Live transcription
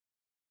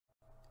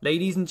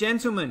Ladies and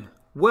gentlemen,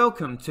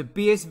 welcome to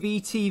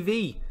BSV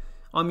TV.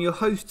 I'm your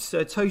host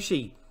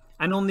Satoshi,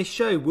 and on this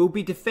show we'll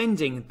be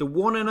defending the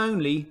one and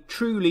only,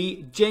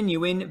 truly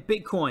genuine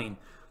Bitcoin.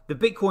 The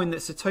Bitcoin that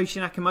Satoshi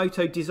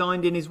Nakamoto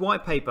designed in his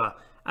white paper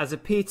as a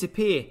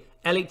peer-to-peer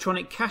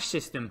electronic cash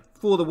system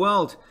for the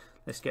world.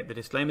 Let's get the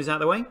disclaimers out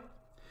of the way.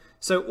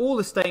 So all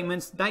the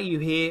statements that you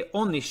hear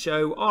on this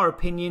show are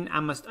opinion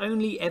and must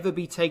only ever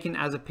be taken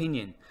as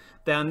opinion.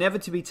 They are never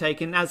to be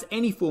taken as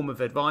any form of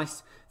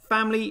advice,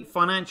 family,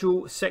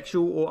 financial,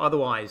 sexual or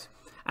otherwise.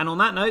 And on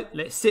that note,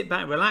 let's sit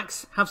back,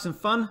 relax, have some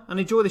fun and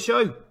enjoy the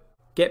show.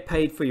 Get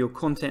paid for your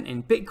content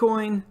in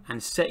Bitcoin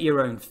and set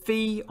your own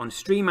fee on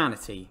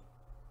Streamanity.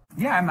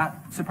 Yeah, I'm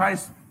not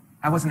surprised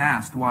I wasn't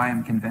asked why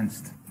I'm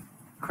convinced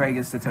Craig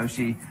is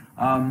Satoshi.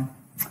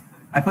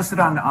 I posted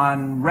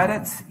on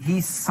Reddit. He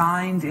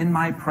signed in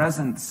my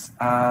presence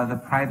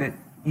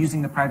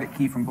using the private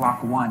key from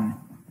block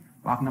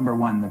number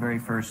one, the very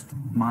first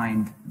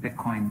mined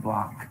Bitcoin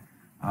block,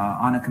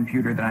 on a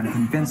computer that I'm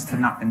convinced had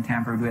not been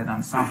tampered with,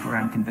 on software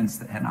I'm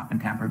convinced that had not been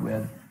tampered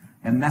with,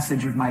 a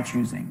message of my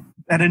choosing.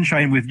 At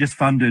Enchain, we've just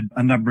funded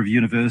a number of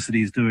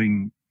universities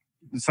doing,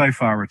 so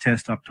far, a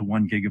test up to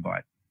 1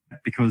 gigabyte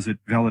because it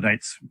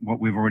validates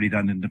what we've already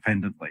done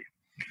independently.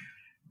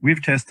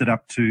 We've tested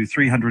up to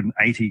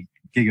 380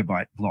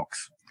 gigabyte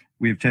blocks.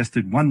 We've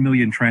tested 1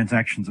 million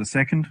transactions a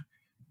second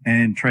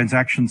and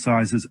transaction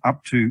sizes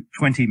up to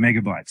 20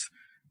 megabytes.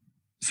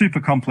 Super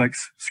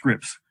complex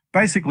scripts,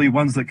 basically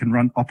ones that can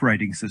run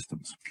operating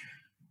systems.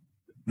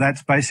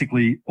 That's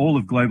basically all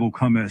of global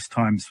commerce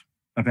times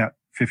about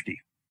 50.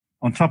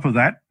 On top of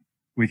that,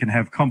 we can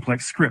have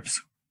complex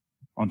scripts.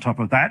 On top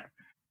of that,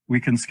 we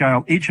can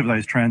scale each of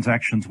those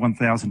transactions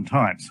 1,000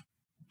 times,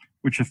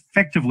 which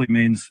effectively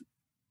means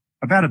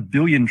about 1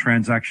 billion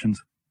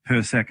transactions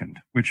per second,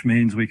 which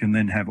means we can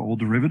then have all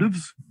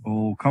derivatives,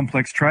 all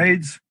complex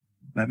trades.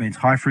 That means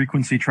high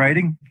frequency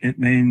trading. It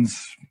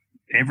means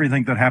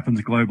everything that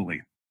happens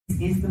globally.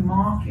 Is the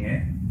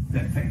market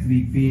that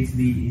effectively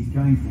BSV is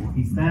going for,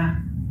 is that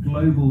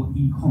global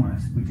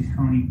e-commerce, which is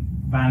currently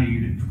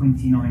valued at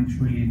 $29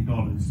 trillion?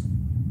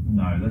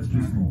 No, that's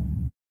too small.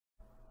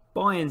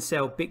 Buy and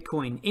sell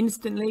Bitcoin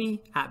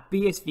instantly at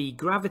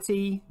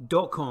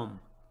bsvgravity.com.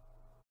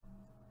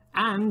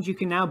 And you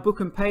can now book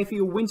and pay for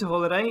your winter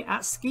holiday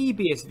at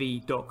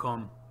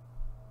skibsv.com.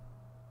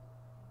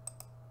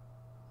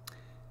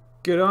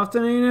 Good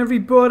afternoon,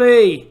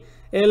 everybody.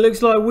 It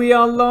looks like we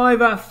are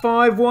live at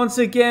 5 once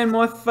again,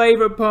 my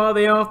favourite part of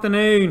the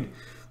afternoon.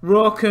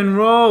 Rock and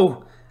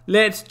roll.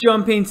 Let's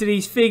jump into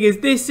these figures.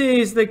 This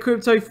is the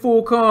crypto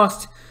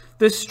forecast,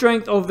 the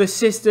strength of the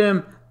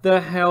system, the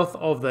health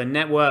of the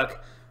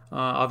network.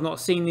 I've not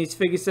seen these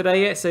figures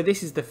today yet, so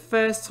this is the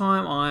first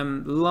time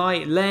I'm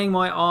laying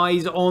my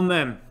eyes on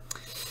them.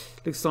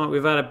 Looks like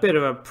we've had a bit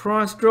of a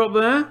price drop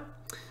there.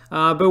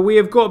 But we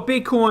have got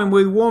Bitcoin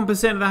with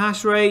 1% of the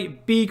hash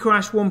rate,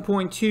 Bcrash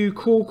 1.2,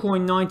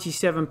 Coolcoin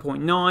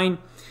 97.9.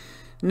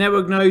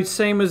 Network nodes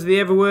same as the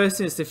ever were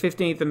since the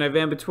 15th of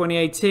November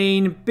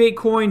 2018.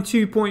 Bitcoin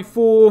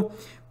 2.4,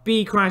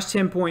 Bcrash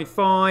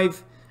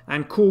 10.5,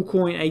 and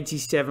Coolcoin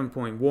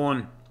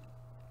 87.1.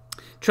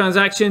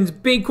 Transactions,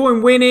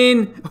 Bitcoin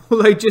winning,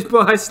 although just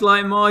by a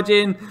slight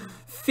margin.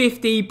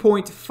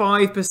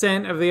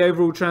 50.5% of the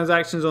overall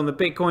transactions on the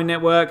Bitcoin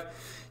network.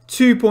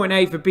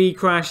 2.8 for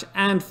Bcrash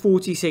and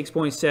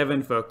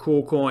 46.7 for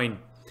Coolcoin.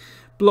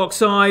 Block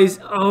size,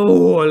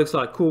 oh, it looks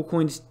like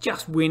Coolcoin's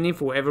just winning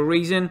for whatever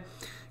reason.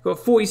 Got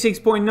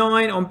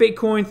 46.9 on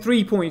Bitcoin,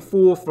 3.4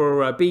 for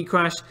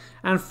Bcrash,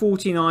 and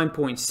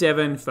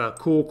 49.7 for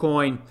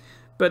Coolcoin.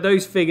 But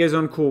those figures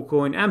on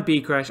Coolcoin and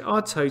Bcrash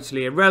are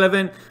totally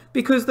irrelevant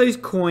because those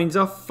coins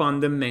are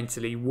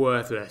fundamentally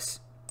worthless.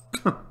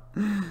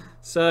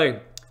 So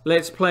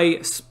let's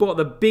play spot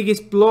the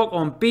biggest block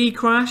on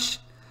Bcrash.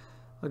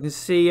 I can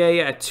see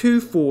a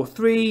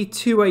 243,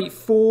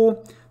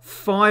 284,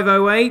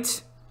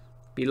 508.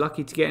 Be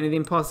lucky to get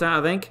anything past that,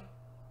 I think.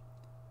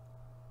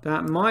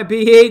 That might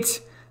be it.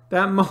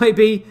 That might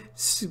be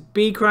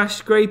Bcrash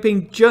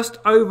scraping just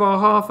over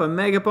half a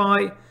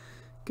megabyte.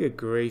 Good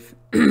grief.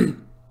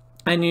 And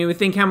you would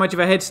think how much of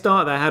a head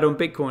start they had on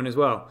Bitcoin as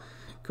well.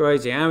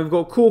 Crazy. And we've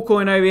got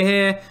Coolcoin over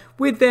here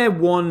with their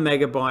 1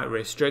 megabyte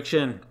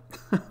restriction.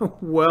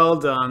 Well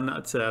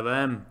done to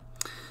them.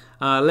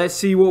 Let's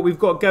see what we've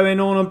got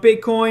going on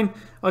Bitcoin.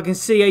 I can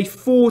see a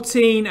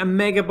 14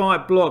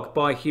 megabyte block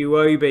by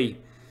Huobi.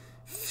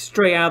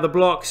 Straight out of the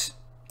blocks.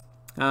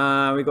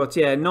 We've got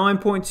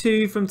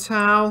 9.2 from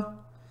Tau.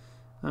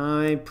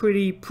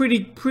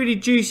 Pretty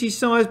juicy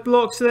sized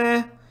blocks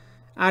there.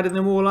 Adding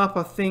them all up,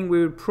 I think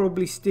we would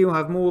probably still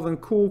have more than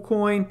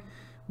Coolcoin.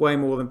 Way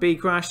more than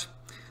Bcrash.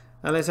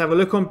 Let's have a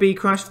look on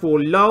Bcrash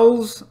for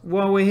lulz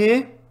while we're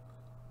here.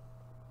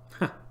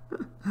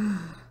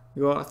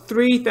 We've got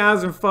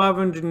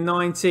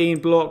 3,519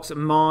 blocks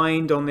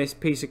mined on this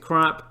piece of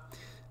crap.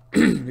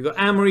 We've got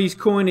Amory's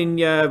coin in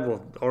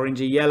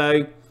orangey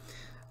yellow.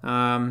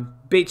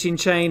 Bitchin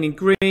chain in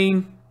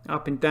green.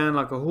 Up and down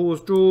like a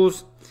horse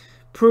draws.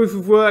 Proof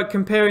of work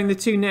comparing the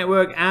two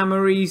network,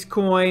 Amary's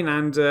coin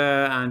and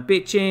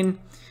Bitchin.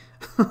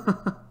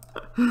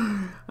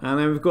 And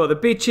then we've got the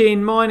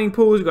Bitchin mining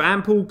pools. We've got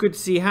Ampool. Good to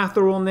see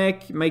Hathor on there,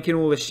 making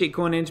all the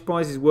shitcoin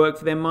enterprises work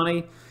for their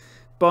money.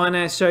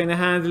 Binance showing their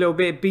hand a little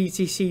bit.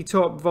 BTC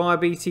top via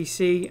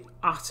BTC.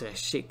 Utter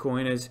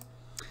shitcoiners.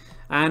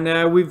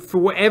 And we've, for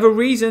whatever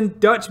reason,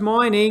 Dutch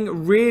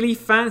mining really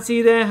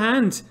fancy their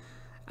hand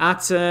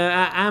at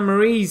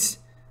Amary's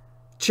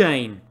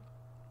chain.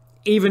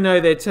 Even though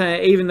they're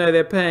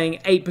paying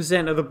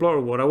 8% of the block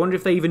reward. I wonder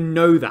if they even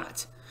know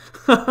that.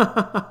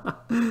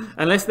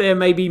 Unless they're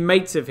maybe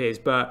mates of his,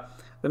 but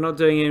they're not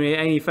doing him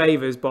any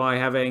favors by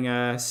having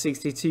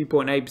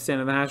 62.8%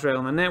 of the hash rate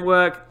on the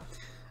network.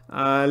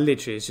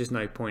 Literally, it's just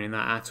no point in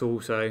that at all.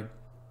 So,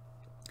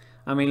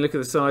 I mean, look at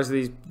the size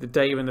of the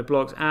data in the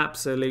blocks.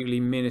 Absolutely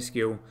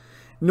minuscule.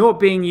 Not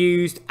being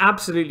used,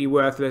 absolutely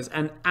worthless,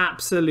 an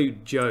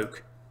absolute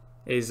joke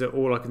is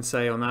all I can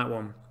say on that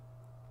one.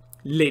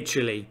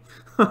 Literally.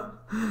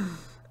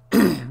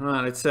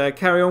 Right, let's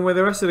carry on with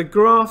the rest of the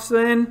graphs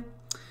then.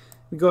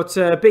 We've got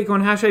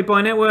Bitcoin hash rate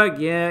by network.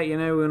 Yeah, you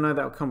know, we'll know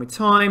that will come with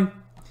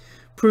time.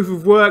 Proof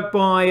of work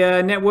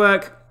by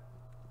network.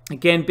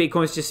 Again,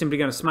 Bitcoin's just simply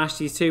going to smash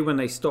these two when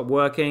they stop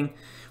working,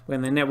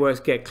 when the networks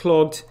get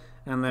clogged,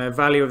 and the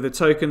value of the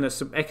token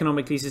that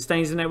economically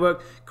sustains the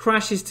network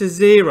crashes to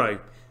zero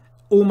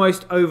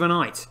almost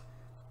overnight.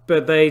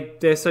 But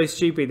they're so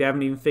stupid they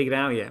haven't even figured it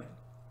out yet.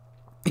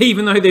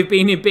 Even though they've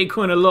been in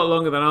Bitcoin a lot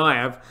longer than I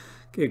have.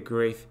 Good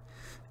grief.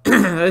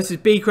 This is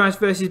Bcrash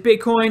versus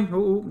Bitcoin.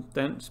 Ooh,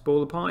 don't spoil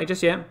the party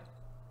just yet.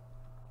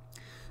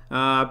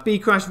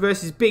 Bcrash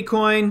versus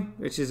Bitcoin,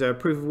 which is a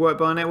proof of work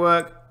by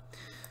network.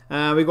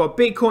 We've got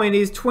Bitcoin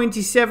is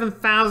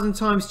 27,000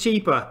 times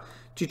cheaper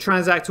to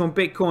transact on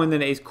Bitcoin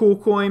than it is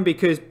Corecoin,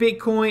 because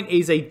Bitcoin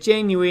is a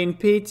genuine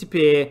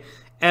peer-to-peer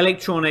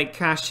electronic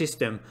cash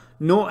system,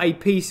 not a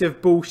piece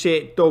of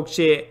bullshit, dog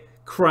shit,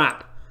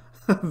 crap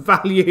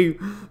value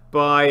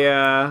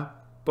by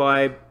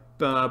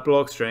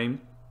Blockstream.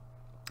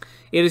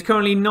 It is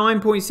currently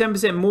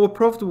 9.7% more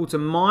profitable to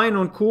mine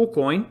on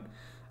Corecoin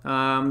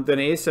than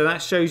it is, so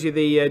that shows you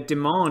the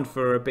demand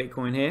for a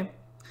Bitcoin here.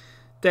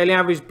 Daily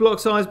average block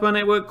size by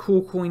network,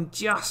 Corecoin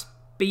just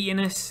beating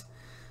us.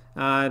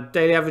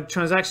 Daily average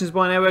transactions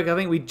by network, I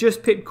think we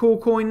just pipped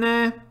Corecoin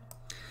there.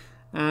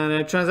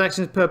 And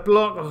transactions per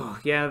block, oh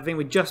yeah, I think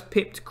we just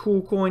pipped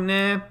Corecoin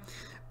there.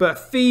 But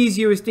fees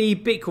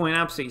USD, Bitcoin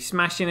absolutely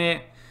smashing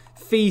it.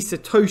 Fees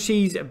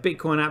Satoshis,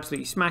 Bitcoin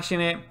absolutely smashing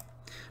it.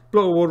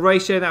 Block reward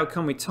ratio, that will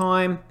come with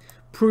time.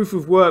 Proof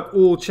of work,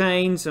 all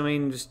chains. I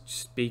mean,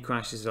 just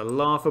Bcrashes are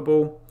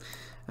laughable.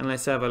 And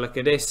let's have a look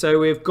at this. So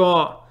we've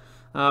got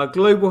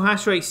global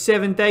hash rate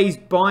 7 days.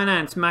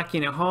 Binance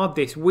macking it hard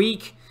this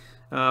week.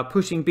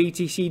 Pushing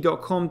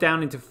BTC.com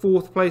down into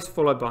 4th place,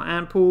 followed by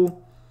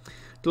Ampool.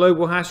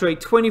 Global hash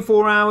rate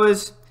 24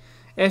 hours.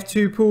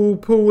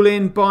 F2 pool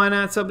in.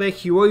 Binance up there.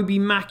 Huobi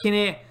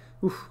macking it.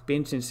 Oof, be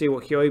interesting to see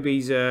what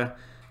Huobi's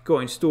got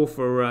in store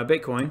for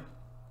Bitcoin.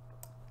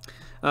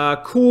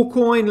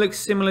 Corecoin looks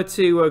similar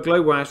to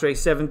global hash rate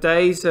 7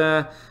 days.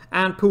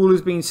 Ampool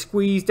has been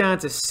squeezed down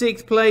to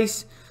 6th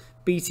place.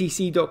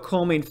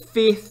 BTC.com in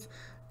 5th,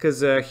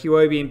 because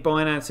Huobi and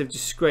Binance have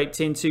just scraped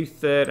into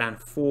 3rd and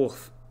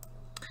 4th.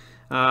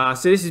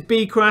 So this is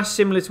Bcrash,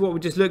 similar to what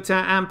we just looked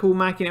at. Ampool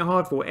macking it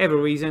hard for whatever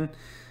reason.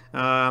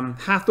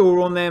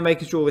 Hathor on there,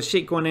 making sure the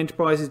shitcoin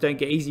enterprises don't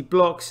get easy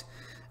blocks.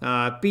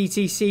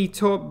 BTC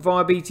top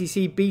via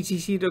BTC,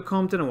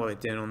 BTC.com, don't know what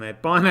they're doing on there.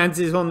 Binance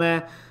is on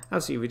there,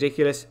 absolutely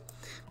ridiculous.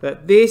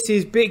 But this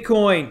is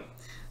Bitcoin.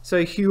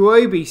 So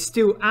Huobi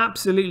still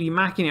absolutely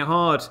macking it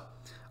hard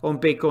on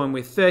Bitcoin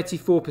with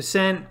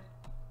 34%.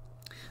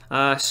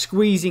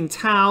 Squeezing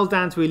Tal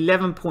down to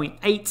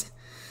 11.8.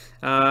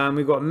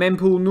 We've got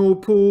Mempool,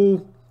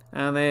 Nordpool,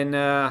 and then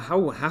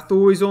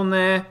Hathor is on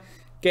there,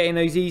 getting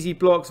those easy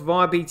blocks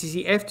via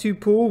BTC.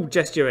 F2 pool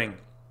gesturing.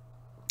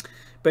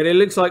 But it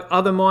looks like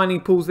other mining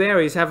pools there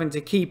is having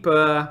to keep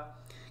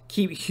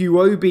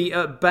Huobi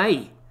at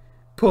bay,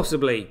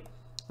 possibly.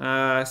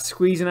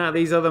 Squeezing out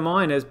these other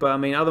miners, but I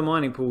mean, other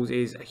mining pools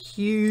is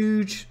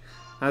huge,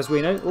 as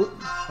we know. Oh,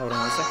 hold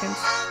on a second.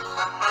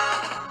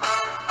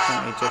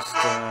 Let me just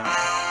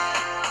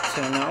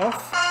turn that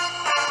off.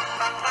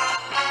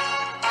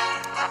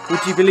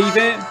 Would you believe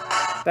it?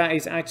 That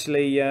is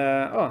actually,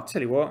 oh, I'll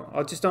tell you what,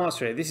 I'll just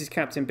answer it. This is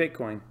Captain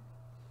Bitcoin.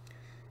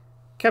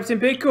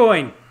 Captain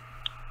Bitcoin!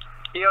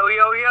 Yo,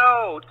 yo,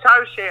 yo!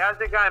 Toshi, how's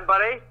it going,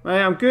 buddy?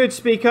 Hey, I'm good.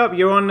 Speak up.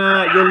 You're on.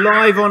 You're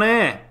live on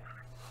air.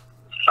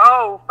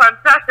 Oh,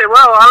 fantastic!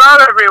 Well,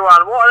 hello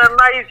everyone. What an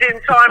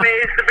amazing time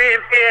it is to be in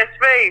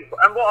PSV,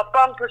 and what a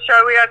bumper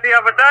show we had the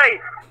other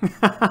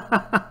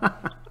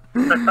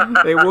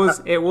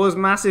day. It was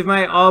massive,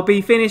 mate. I'll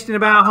be finished in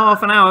about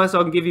half an hour,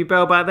 so I can give you a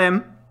bell back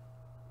then.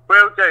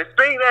 Will do.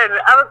 Speak then.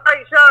 Have a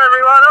great show,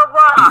 everyone. Au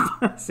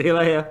revoir. See you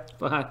later.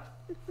 Bye.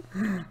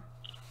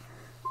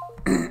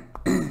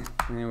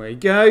 There we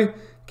go.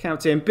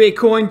 Captain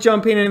Bitcoin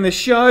jumping in the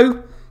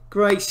show.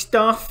 Great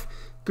stuff.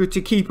 Good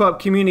to keep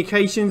up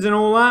communications and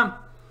all that.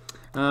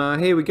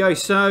 Here we go.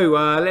 So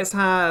let's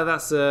have,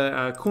 that's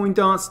a coin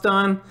dance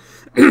done.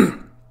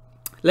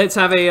 Let's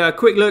have a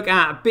quick look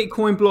at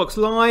Bitcoin blocks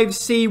live,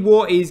 see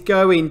what is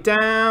going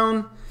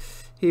down.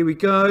 Here we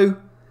go.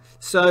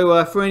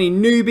 So for any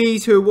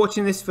newbies who are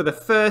watching this for the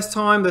first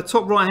time, the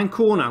top right hand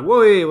corner,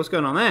 whoa, what's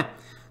going on there?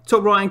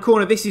 Top right hand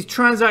corner, this is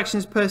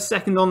transactions per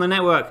second on the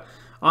network.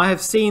 I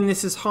have seen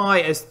this as high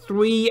as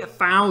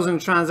 3,000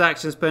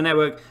 transactions per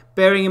network,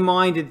 bearing in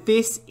mind that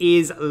this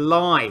is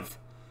live.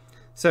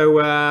 So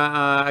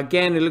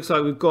again, it looks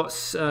like we've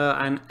got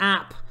an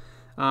app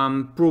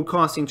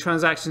broadcasting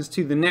transactions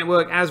to the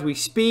network as we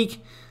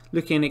speak,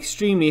 looking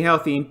extremely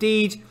healthy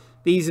indeed.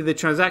 These are the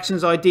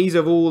transactions IDs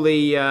of all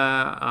the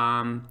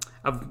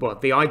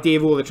the ID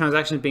of all the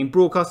transactions being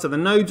broadcast to the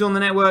nodes on the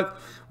network.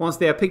 Once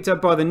they are picked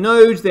up by the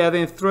nodes, they are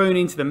then thrown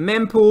into the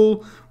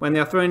mempool. When they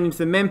are thrown into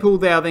the mempool,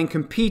 they are then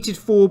competed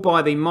for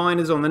by the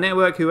miners on the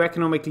network who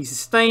economically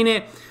sustain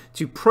it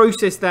to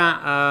process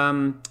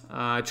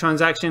that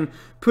transaction,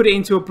 put it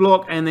into a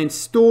block, and then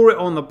store it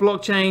on the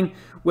blockchain,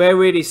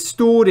 where it is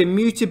stored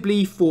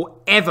immutably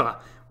forever,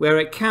 where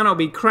it cannot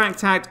be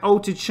cracked, hacked,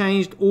 altered,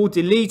 changed, or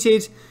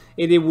deleted.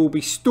 It will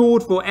be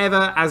stored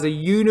forever as a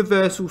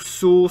universal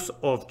source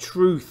of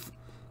truth.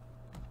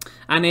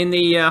 And in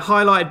the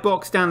highlighted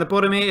box down the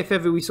bottom here, if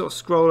ever we sort of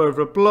scroll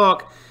over a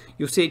block,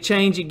 you'll see it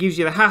change. It gives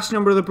you the hash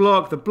number of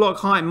the block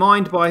height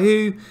mined by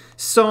who,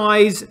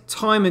 size,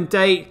 time and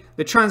date,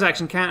 the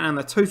transaction count, and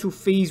the total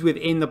fees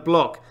within the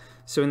block.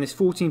 So in this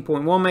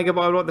 14.1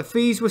 megabyte block, the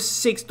fees were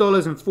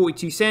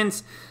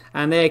 $6.42,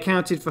 and they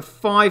accounted for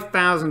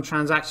 5,000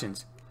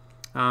 transactions.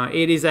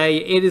 It is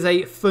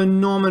a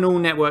phenomenal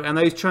network, and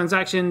those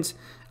transactions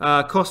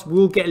costs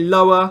will get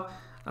lower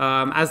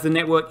as the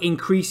network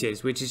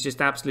increases, which is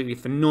just absolutely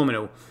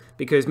phenomenal,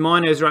 because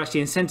miners are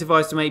actually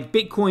incentivized to make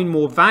Bitcoin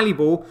more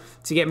valuable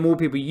to get more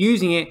people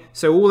using it.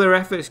 So all their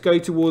efforts go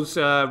towards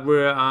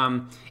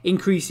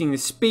increasing the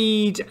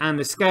speed and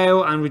the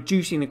scale and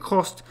reducing the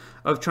cost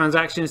of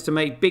transactions to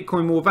make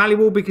Bitcoin more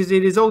valuable, because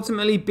it is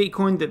ultimately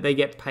Bitcoin that they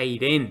get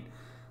paid in.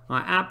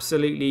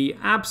 Absolutely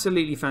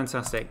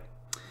fantastic.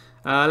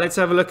 Let's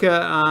have a look at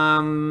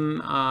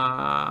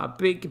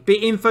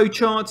bit info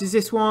charts is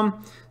this one.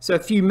 So a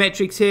few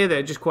metrics here that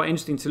are just quite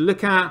interesting to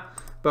look at,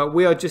 but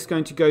we are just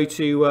going to go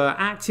to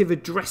active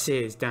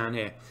addresses down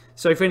here.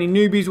 So for any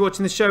newbies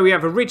watching the show, we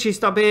have a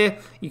richest up here.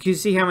 You can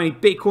see how many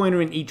Bitcoin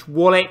are in each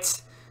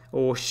wallet,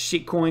 or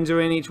shitcoins are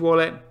in each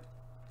wallet.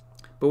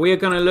 But we are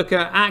going to look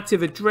at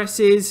active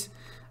addresses,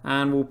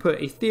 and we'll put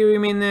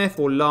Ethereum in there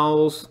for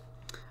lulz,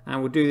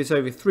 and we'll do this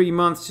over 3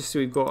 months just so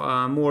we've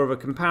got more of a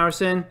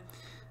comparison.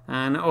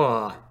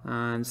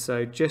 And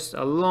so just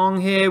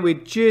along here, we're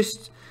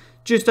just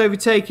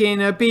overtaking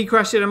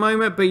Bcrash at the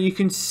moment, but you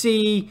can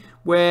see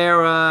where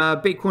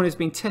Bitcoin has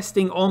been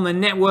testing on the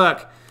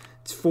network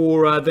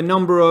for the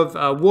number of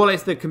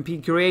wallets that can be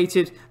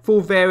created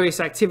for various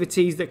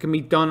activities that can be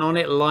done on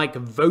it, like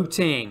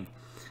voting.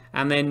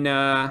 And then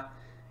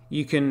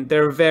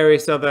there are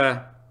various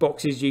other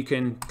boxes you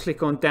can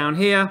click on down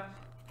here,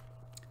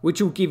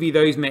 which will give you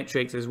those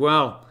metrics as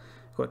well.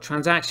 Got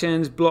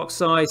transactions, block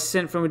size,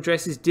 sent from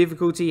addresses,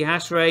 difficulty,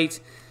 hash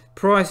rate,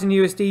 price in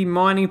USD,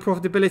 mining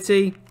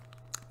profitability.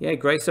 Yeah,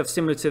 great stuff,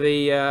 similar to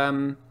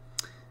the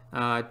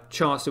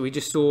charts that we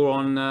just saw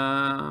on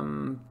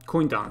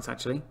CoinDance,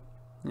 actually.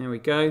 There we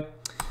go.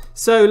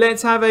 So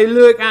let's have a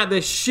look at the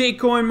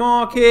shitcoin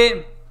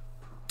market.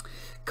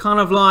 Kind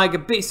of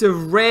like bits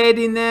of red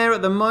in there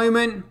at the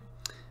moment,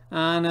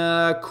 and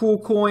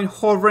CoolCoin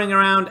hovering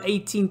around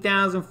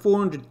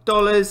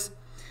 $18,400.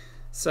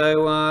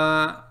 So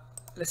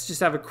let's just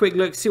have a quick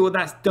look, see what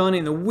that's done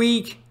in the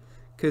week,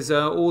 because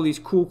all these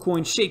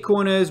CoolCoin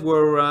shitcoiners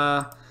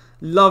were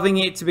loving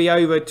it to be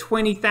over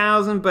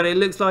 20,000, but it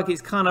looks like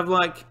it's kind of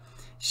like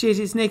shit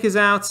its knickers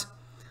out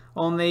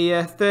on the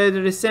 3rd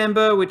of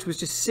December, which was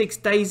just 6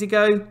 days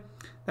ago.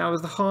 That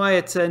was the high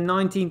at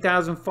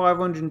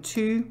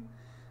 19,502.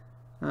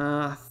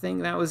 I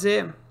think that was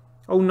it.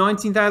 Oh,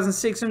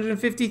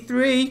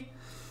 19,653.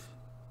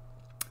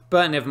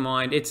 But never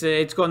mind,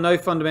 it's got no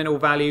fundamental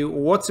value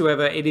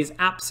whatsoever. It is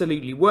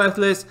absolutely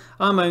worthless.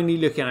 I'm only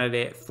looking at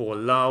it for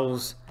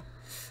lulz.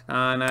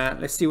 And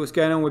let's see what's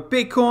going on with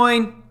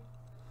Bitcoin.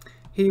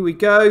 Here we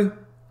go.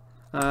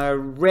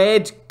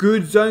 Red,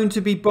 good zone to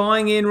be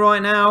buying in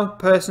right now,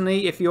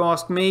 personally, if you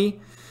ask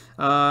me.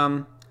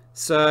 But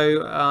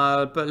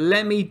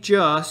let me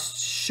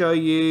just show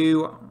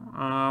you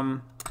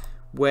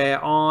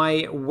where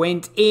I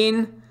went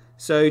in.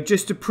 So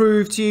just to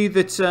prove to you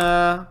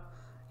that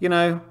you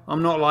know,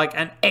 I'm not like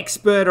an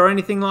expert or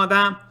anything like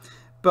that,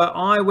 but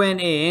I went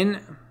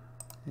in.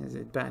 Is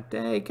it back?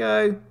 There you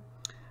go.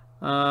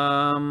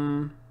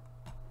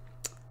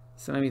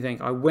 So let me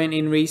think. I went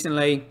in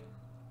recently.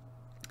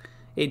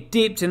 It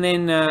dipped and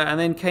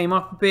then came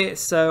up a bit.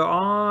 So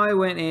I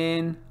went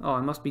in. Oh,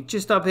 it must be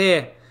just up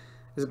here.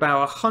 It's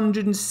about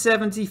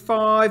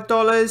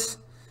 $175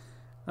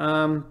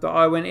 that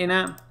I went in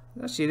at.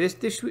 Actually,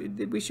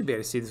 we should be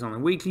able to see this on the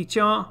weekly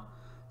chart.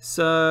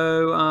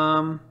 So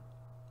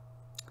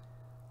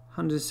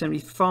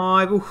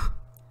 175. Oof,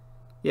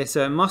 Yeah,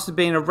 so it must have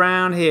been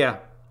around here.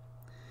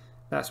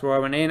 That's where I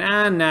went in,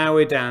 and now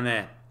we're down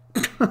there.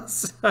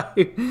 So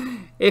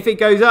if it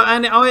goes up,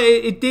 and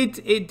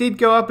it did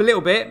go up a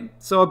little bit,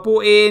 so I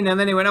bought in, and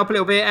then it went up a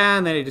little bit,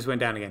 and then it just went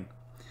down again.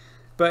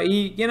 But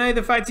you know,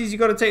 the fact is, you've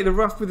got to take the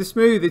rough with the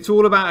smooth. It's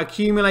all about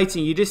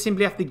accumulating. You just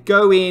simply have to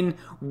go in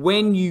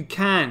when you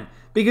can,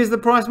 because the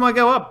price might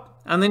go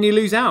up and then you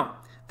lose out.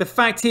 The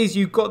fact is,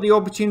 you've got the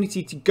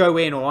opportunity to go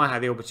in, or I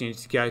had the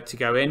opportunity to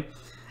go in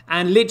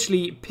and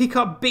literally pick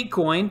up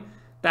Bitcoin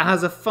that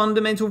has a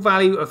fundamental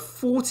value of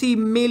 $40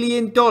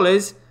 million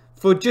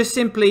for just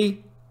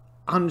simply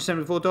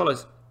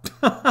 $174.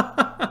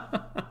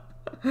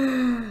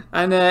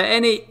 And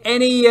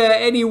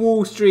any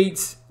Wall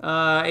Street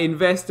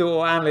investor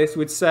or analyst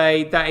would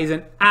say that is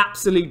an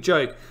absolute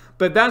joke.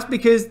 But that's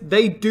because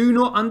they do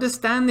not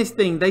understand this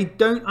thing. They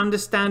don't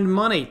understand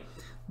money.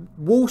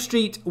 Wall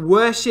Street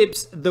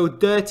worships the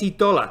dirty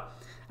dollar.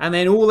 And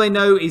then all they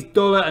know is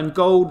dollar and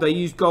gold. They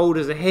use gold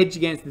as a hedge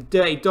against the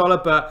dirty dollar.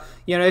 But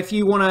you know, if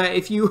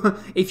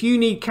you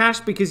need cash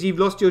because you've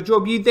lost your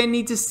job, you then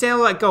need to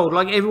sell that gold,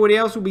 like everybody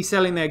else will be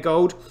selling their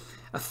gold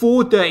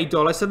for dirty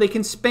dollar so they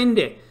can spend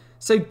it.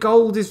 So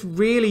gold is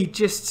really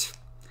just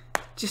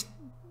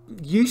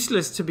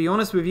useless, to be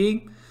honest with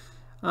you.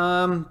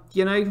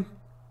 You know,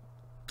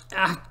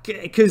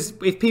 because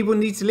if people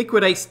need to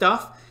liquidate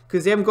stuff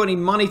because they haven't got any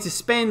money to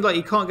spend, like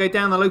you can't go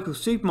down the local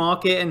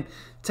supermarket and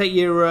take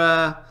your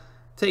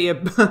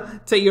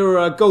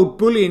gold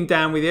bullion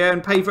down with you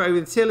and pay for it over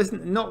the till. It's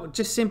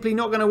just simply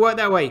not going to work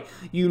that way.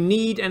 You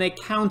need an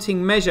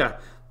accounting measure.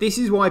 This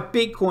is why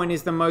Bitcoin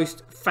is the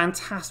most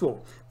fantastic,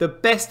 the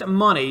best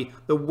money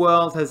the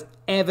world has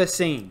ever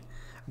seen.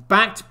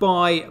 Backed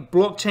by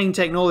blockchain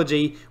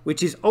technology,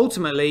 which is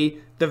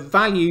ultimately the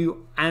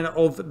value and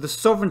of the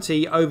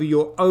sovereignty over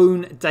your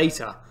own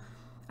data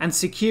and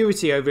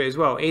security over it as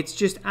well. It's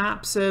just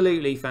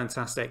absolutely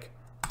fantastic.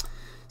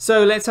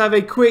 So let's have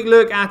a quick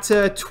look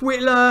at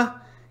Twitter,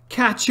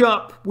 catch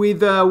up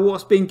with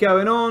what's been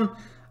going on.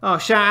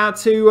 Shout out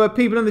to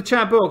people in the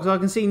chat box. I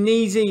can see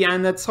Neezy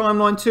and the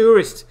Timeline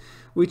Tourist,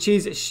 which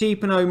is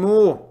Sheep and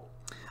O'More.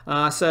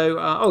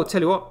 Oh,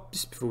 tell you what,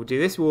 just before we do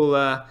this,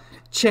 we'll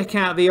check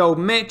out the old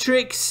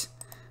metrics.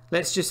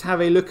 Let's just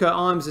have a look at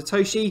I'm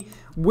Satoshi.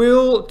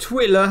 Will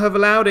Twitter have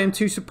allowed him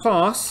to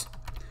surpass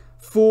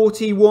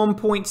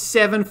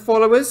 41.7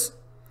 followers?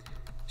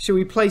 Should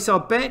we place our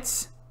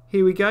bets?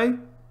 Here we go.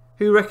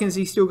 Who reckons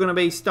he's still going to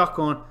be stuck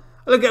on?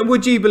 Look at,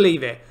 would you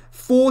believe it?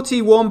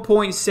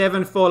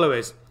 41.7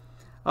 followers.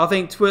 I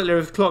think Twitter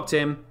have clocked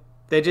him.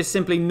 They're just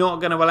simply not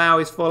going to allow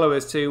his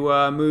followers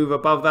to move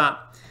above that.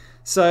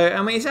 So,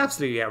 I mean, it's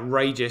absolutely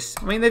outrageous.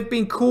 I mean, they've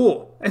been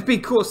caught. They've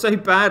been caught so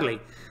badly.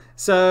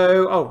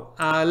 So,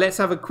 let's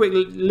have a quick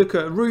look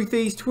at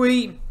Ruthie's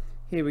tweet.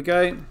 Here we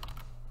go.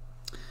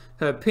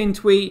 Her pin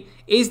tweet.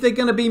 Is there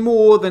going to be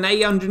more than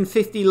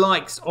 850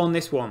 likes on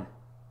this one?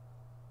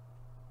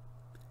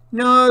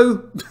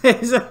 No,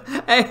 there's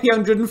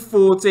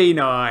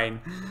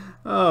 849.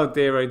 Oh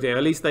dear,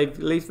 At least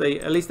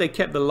they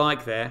kept the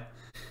like there.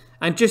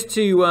 And just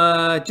to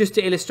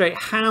illustrate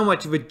how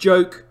much of a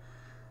joke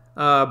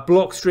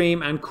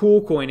Blockstream and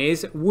Corecoin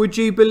is, would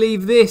you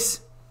believe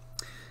this?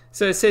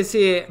 So it says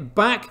here,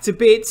 back to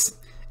bits.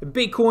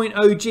 Bitcoin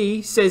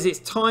OG says it's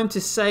time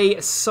to say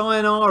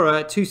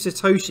sayonara to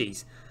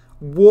Satoshis.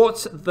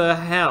 What the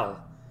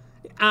hell?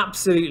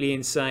 Absolutely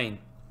insane.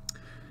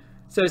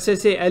 So it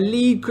says here, a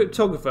lead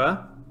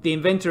cryptographer, the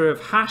inventor of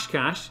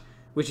Hashcash,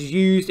 which is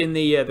used in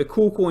the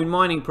Corecoin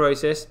mining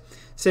process,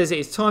 says it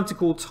is time to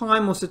call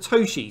time or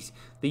Satoshis,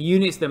 the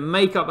units that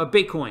make up a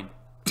Bitcoin.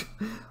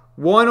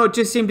 Why not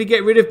just simply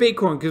get rid of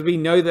Bitcoin? Because we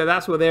know that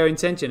that's what their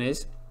intention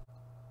is.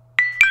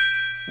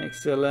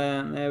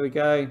 Excellent. There we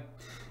go.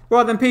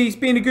 Right then, P, it's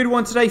been a good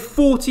one today.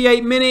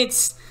 48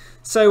 minutes.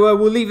 So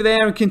we'll leave it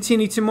there and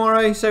continue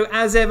tomorrow. So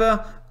as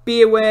ever,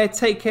 be aware,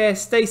 take care,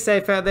 stay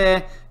safe out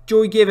there.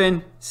 Joy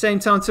given. Same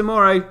time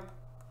tomorrow.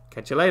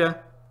 Catch you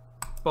later.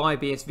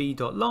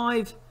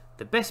 BuyBSV.live,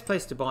 the best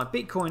place to buy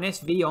Bitcoin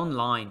SV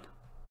online.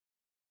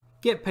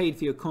 Get paid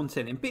for your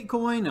content in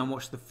Bitcoin and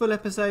watch the full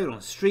episode on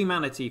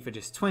Streamanity for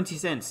just 20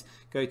 cents.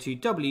 Go to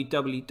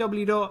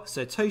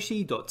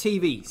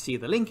www.satoshi.tv. See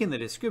the link in the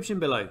description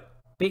below.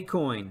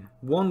 Bitcoin,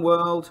 one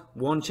world,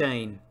 one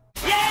chain.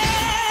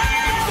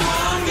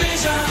 Yeah! One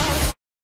vision.